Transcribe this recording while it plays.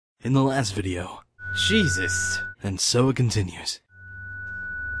in the last video. Jesus. And so it continues.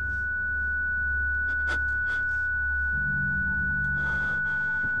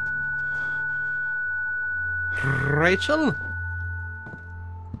 Rachel?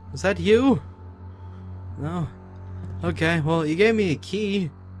 Was that you? No. Okay, well, you gave me a key.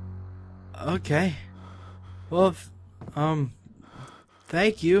 Okay. Well,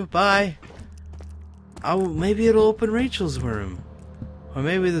 thank you. Bye. Maybe it'll open Rachel's room. Or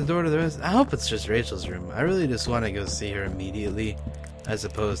maybe the door to the rest. I hope it's just Rachel's room. I really just want to go see her immediately, as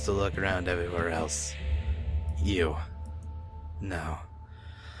opposed to look around everywhere else. You. No.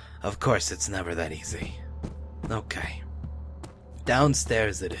 Of course it's never that easy. Okay.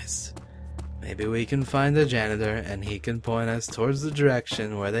 Downstairs it is. Maybe we can find the janitor and he can point us towards the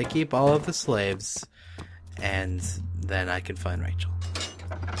direction where they keep all of the slaves. And then I can find Rachel.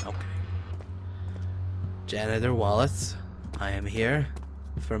 Okay. Janitor Wallace, I am here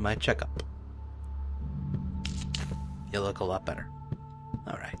for my checkup. You look a lot better.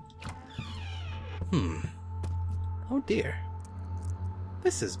 Alright. Oh dear.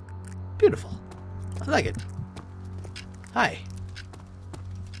 This is beautiful. I like it. Hi.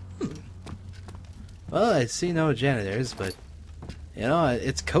 Well, I see no janitors, but, you know,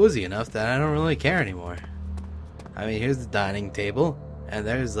 it's cozy enough that I don't really care anymore. I mean, here's the dining table, and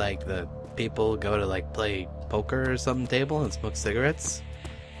there's, like, the people go to, like, play poker or something table and smoke cigarettes,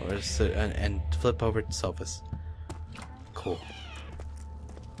 or and flip over sofas. Cool.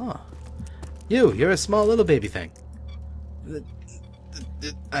 Oh. You're a small little baby thing.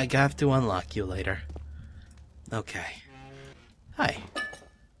 I have to unlock you later. Okay. Hi.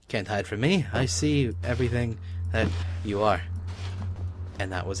 Can't hide from me. I see everything that you are. And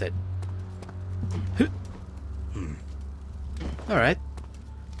that was it. Alright.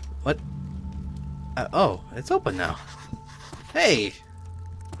 What? Oh, it's open now. Hey!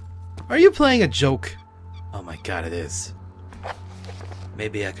 Are you playing a joke? Oh my god, it is.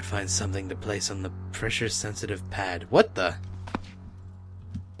 Maybe I could find something to place on the pressure-sensitive pad. What the?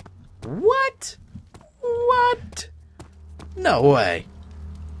 What? What? No way.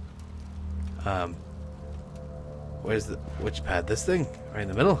 Which pad? This thing? Right in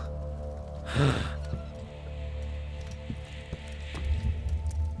the middle?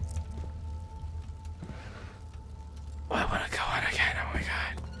 I wanna go on again, oh my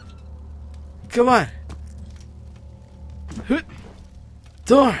god. Come on!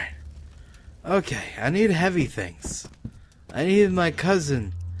 Darn! Okay, I need heavy things. I need my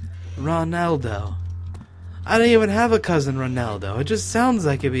cousin, Ronaldo. I don't even have a cousin Ronaldo. It just sounds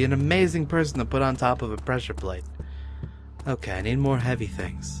like it'd be an amazing person to put on top of a pressure plate. Okay, I need more heavy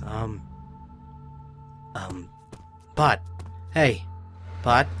things. Pot. Hey.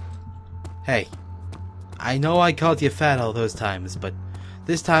 Pot. Hey. I know I called you fat all those times, but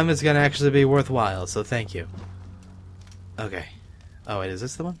this time it's gonna actually be worthwhile, so thank you. Okay. Oh, wait, is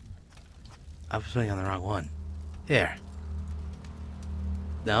this the one? I was putting on the wrong one. Here.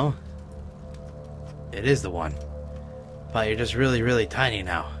 No? It is the one. Pot, you're just really, really tiny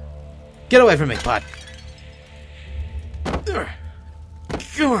now. Get away from me, Pot!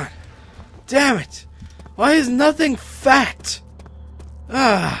 Come on! Damn it! Why is nothing fat?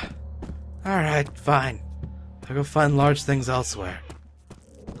 Alright, fine. I'll go find large things elsewhere.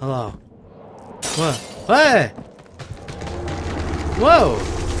 Hello. What? Hey! Whoa!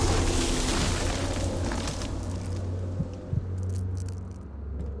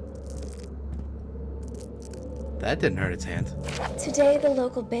 That didn't hurt its hand. Today, the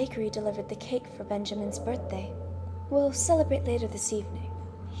local bakery delivered the cake for Benjamin's birthday. We'll celebrate later this evening.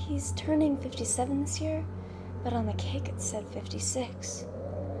 He's turning 57 this year, but on the cake it said 56.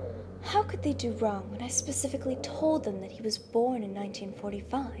 How could they do wrong when I specifically told them that he was born in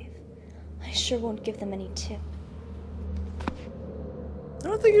 1945? I sure won't give them any tip. I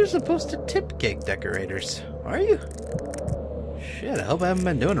don't think you're supposed to tip cake decorators, are you? Shit, I hope I haven't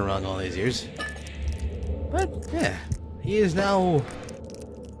been doing it wrong all these years. But, yeah, he is now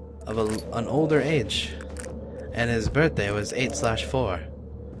of an older age, and his birthday was 8/4.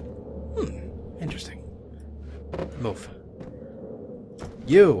 Interesting. Move.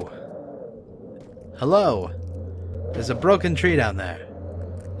 You! Hello! There's a broken tree down there.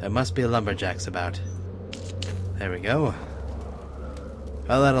 There must be lumberjacks about. There we go.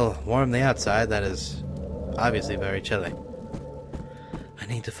 Well, that'll warm the outside. That is obviously very chilly. I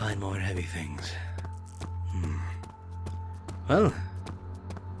need to find more heavy things. Well,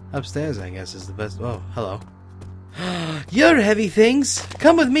 upstairs, I guess, is the best. Oh, hello. You're heavy things!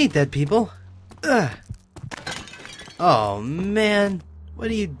 Come with me, dead people! Ugh. Oh, man. What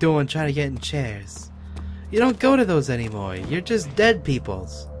are you doing trying to get in chairs? You don't go to those anymore. You're just dead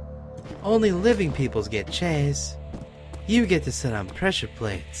peoples. Only living peoples get chairs. You get to sit on pressure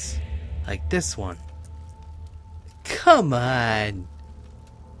plates. Like this one. Come on!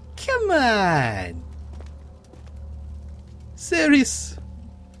 Come on! Serious?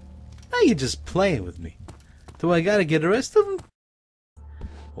 Now you just playing with me. Do I gotta get the rest of them?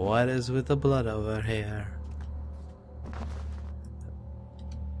 What is with the blood over here?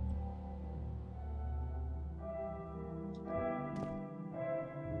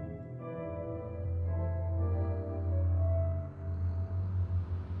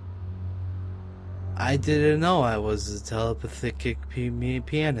 I didn't know I was a telepathic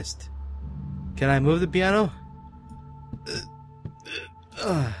pianist. Can I move the piano?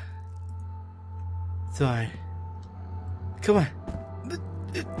 Darn. Come on.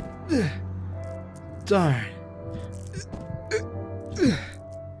 Darn.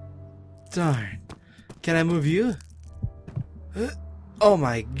 Darn. Can I move you? Oh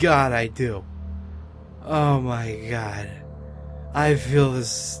my god, I do. Oh my god. I feel the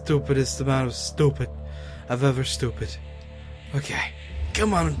stupidest amount of stupid I've ever stupid. Okay.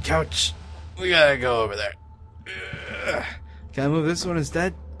 Come on, couch. We gotta go over there. Can I move this one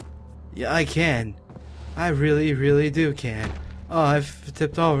instead? Yeah, I can. I really do can. Oh, I've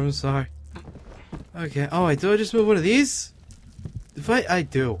tipped over. I'm sorry. Okay. Oh, wait, do I just move one of these? If I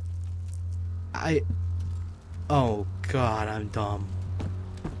do. Oh, God, I'm dumb.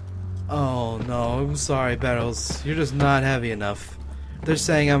 Oh, no, I'm sorry, Barrels. You're just not heavy enough. They're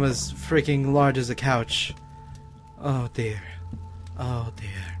saying I'm as freaking large as a couch. Oh, dear. Oh,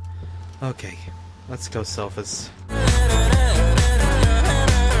 dear. Okay, let's go, sofas.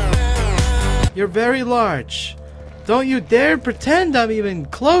 You're very large. Don't you dare pretend I'm even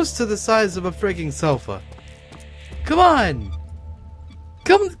close to the size of a freaking sofa. Come on!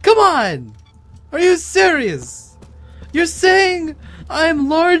 Come on! Are you serious? You're saying I'm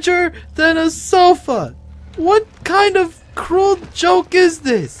larger than a sofa? What kind of cruel joke is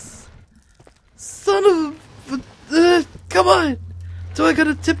this? Son of a... come on! Do I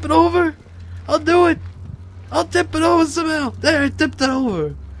gotta tip it over? I'll do it! I'll tip it over somehow! There, I tipped it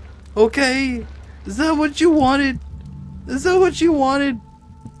over! Okay? Is that what you wanted? Is that what you wanted?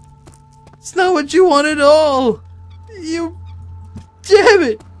 It's not what you wanted at all! You... damn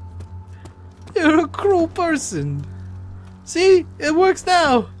it! You're a cruel person! See? It works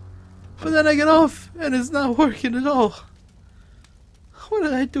now! But then I get off, and it's not working at all. What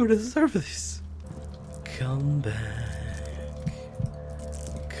did I do to deserve this? Come back.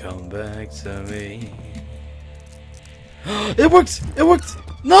 Come back to me. It worked! It worked!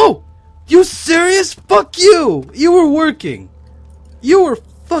 No! You serious? Fuck you! You were working! You were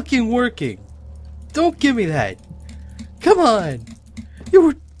fucking working! Don't give me that! Come on! You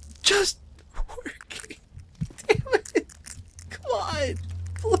were just working! Damn it! Come on!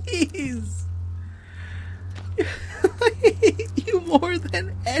 Please! I hate you more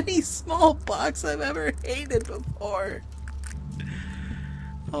than any small box I've ever hated before!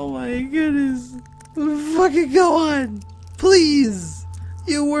 Oh my goodness! Fucking go on! Please!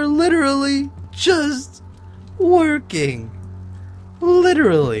 You were literally just working.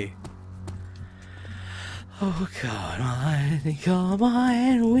 Literally. Oh, come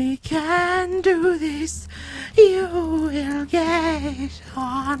on, we can do this. You will get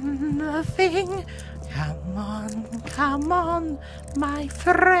on the thing. Come on, my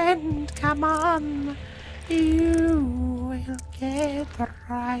friend, come on. You will get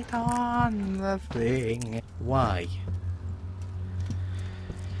right on the thing. Why?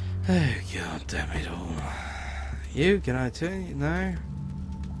 Oh, God damn it all. You, can I turn you? No.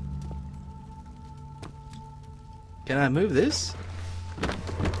 Can I move this?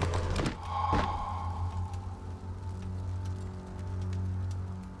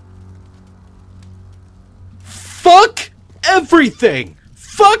 Fuck everything!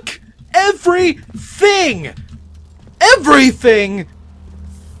 Fuck everything! Everything!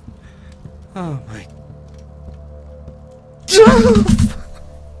 Oh my...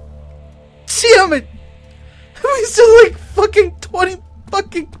 Damn it! We still like fucking 20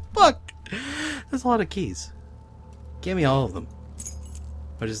 fucking fuck! That's a lot of keys. Give me all of them.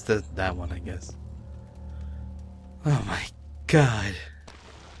 Or just that one, I guess. Oh my god.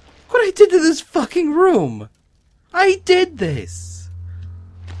 Look what I did to this fucking room! I did this!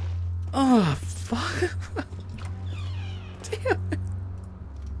 Oh, fuck. Damn it.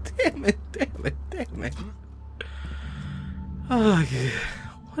 Damn it, damn it, damn it. Oh, okay.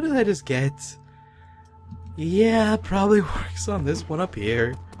 What did I just get? Yeah, probably works on this one up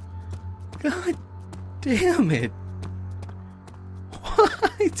here. God damn it.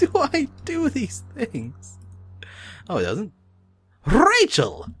 Why do I do these things? Oh, it doesn't?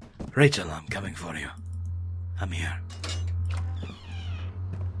 Rachel! Rachel, I'm coming for you. I'm here.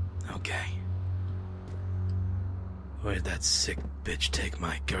 Okay. Where'd that sick bitch take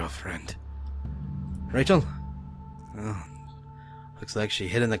my girlfriend? Rachel? Oh, looks like she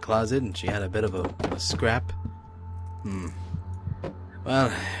hid in the closet and she had a bit of a scrap.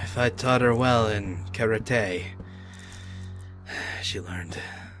 Well, if I taught her well in karate, she learned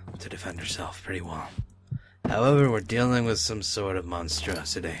to defend herself pretty well. However, we're dealing with some sort of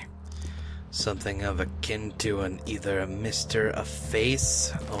monstrosity. Something of akin to either a Mr. a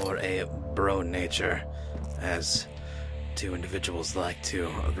Face or a bro nature, as two individuals like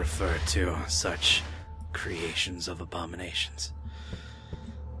to refer to such creations of abominations.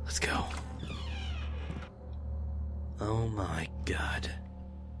 Let's go. Oh my god.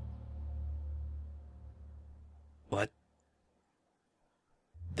 What?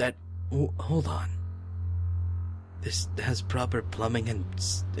 Hold on. This has proper plumbing and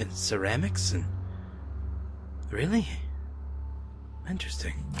ceramics and... Really?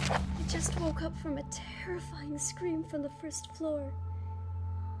 Interesting. I just woke up from a terrifying scream from the first floor.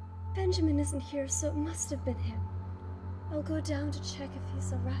 Benjamin isn't here, so it must have been him. I'll go down to check if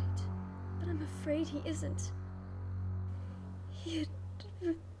he's alright, but I'm afraid he isn't. He had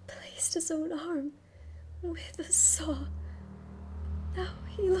replaced his own arm with a saw. Now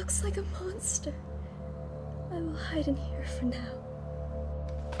he looks like a monster. I will hide in here for now.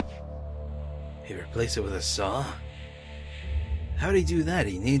 He replaced it with a saw? How'd he do that?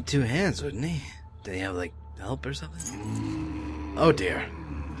 He'd need 2 hands, wouldn't he? Did he have, like, help or something? Oh dear.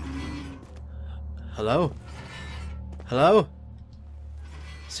 Hello? Hello?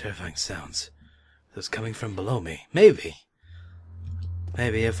 Terrifying sounds. Those coming from below me. Maybe.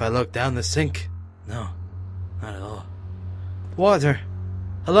 Maybe if I look down the sink. No, not at all. Water!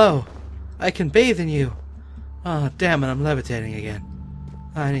 Hello! I can bathe in you! Oh, damn it, I'm levitating again.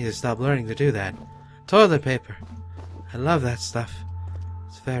 I need to stop learning to do that. Toilet paper. I love that stuff.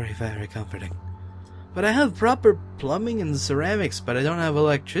 It's very, very comforting. But I have proper plumbing and ceramics, but I don't have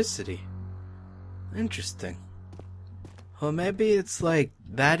electricity. Interesting. Well, maybe it's like,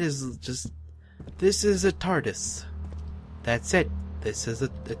 that is just... This is a TARDIS. That's it. It's a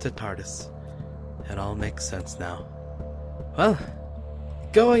TARDIS. It all makes sense now. Well,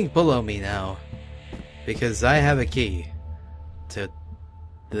 going below me now. Because I have a key to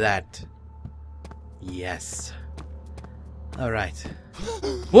that. Yes. Alright.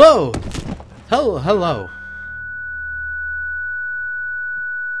 Whoa! Hello.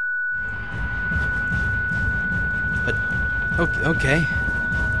 But, okay.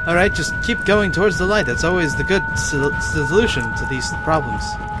 Alright, just keep going towards the light. That's always the good solution to these problems.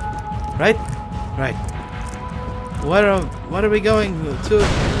 Right? Right. What are we going to?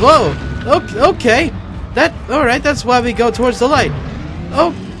 Whoa! Okay! Alright, that's why we go towards the light.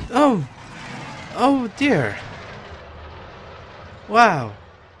 Oh dear. Wow.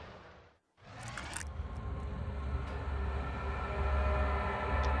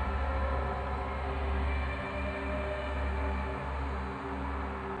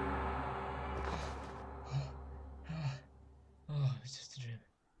 Oh, it's just a dream.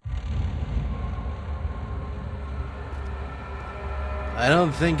 I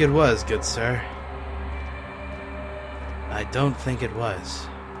don't think it was, good sir. I don't think it was.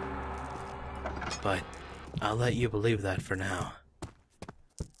 But I'll let you believe that for now.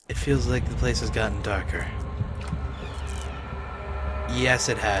 It feels like the place has gotten darker. Yes,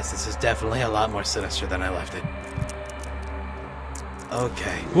 it has. This is definitely a lot more sinister than I left it.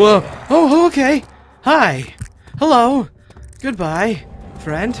 Okay. Whoa! Oh, okay! Hi! Hello! Goodbye,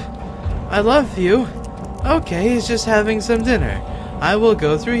 friend. I love you. Okay, he's just having some dinner. I will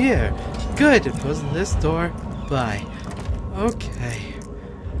go through here. Good, it wasn't this door. Bye. Okay.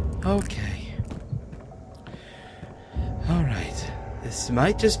 Alright. This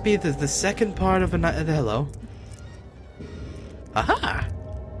might just be the second part of a night. Hello. Aha!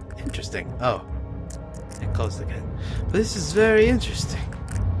 Interesting. Oh. It closed again. But this is very interesting.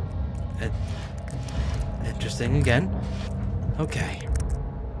 Interesting again. Okay.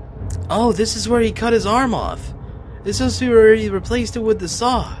 Oh, this is where he cut his arm off. This is where he replaced it with the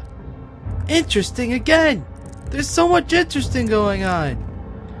saw. Interesting again. There's so much interesting going on.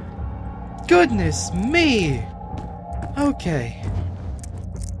 Goodness me. Okay.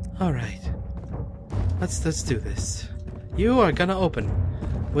 Alright. Let's do this. You are gonna open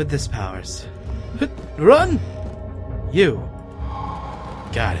with this powers. Run! You.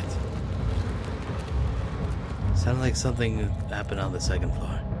 Got it. Sounded like something happened on the second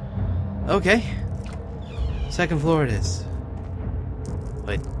floor. Okay. Second floor it is.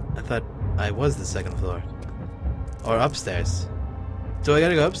 Wait, I thought I was the second floor. Or upstairs. Do I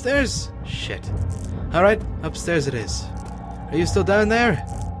gotta go upstairs? Shit. Alright, upstairs it is. Are you still down there?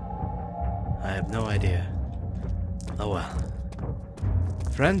 I have no idea. Oh well.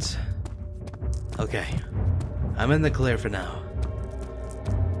 Friends? Okay. I'm in the clear for now.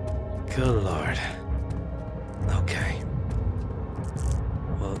 Good lord. Okay.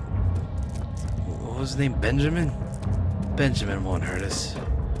 Well, what was his name? Benjamin? Benjamin won't hurt us.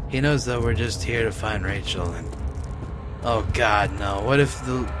 He knows that we're just here to find Rachel and... Oh god, no. What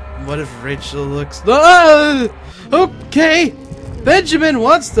if Rachel looks... Ah! Okay! Benjamin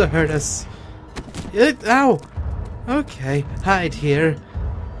wants to hurt us. Ow! Okay, hide here.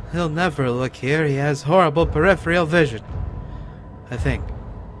 He'll never look here. He has horrible peripheral vision. I think.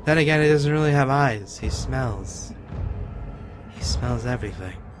 Then again, he doesn't really have eyes. He smells. He smells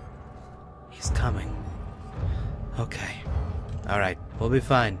everything. He's coming. Okay. Alright, we'll be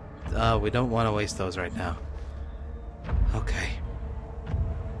fine. We don't want to waste those right now. Okay.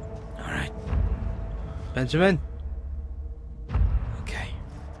 Alright. Benjamin? Okay.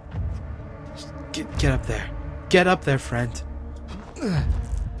 Just get up there. Get up there, friend. Ugh.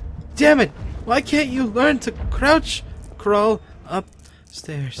 Damn it! Why can't you learn to crawl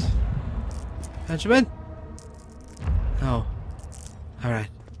upstairs? Benjamin? Oh. Alright.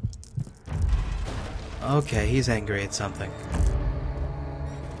 Okay, he's angry at something.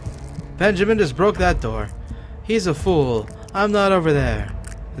 Benjamin just broke that door. He's a fool. I'm not over there.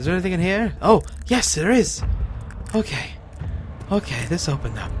 Is there anything in here? Oh, yes, there is. Okay. Okay, this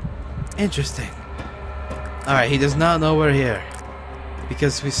opened up. Interesting. Alright, he does not know we're here.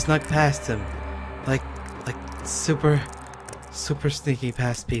 Because we snuck past him. Like super sneaky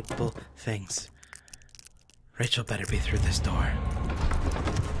past people things. Rachel better be through this door.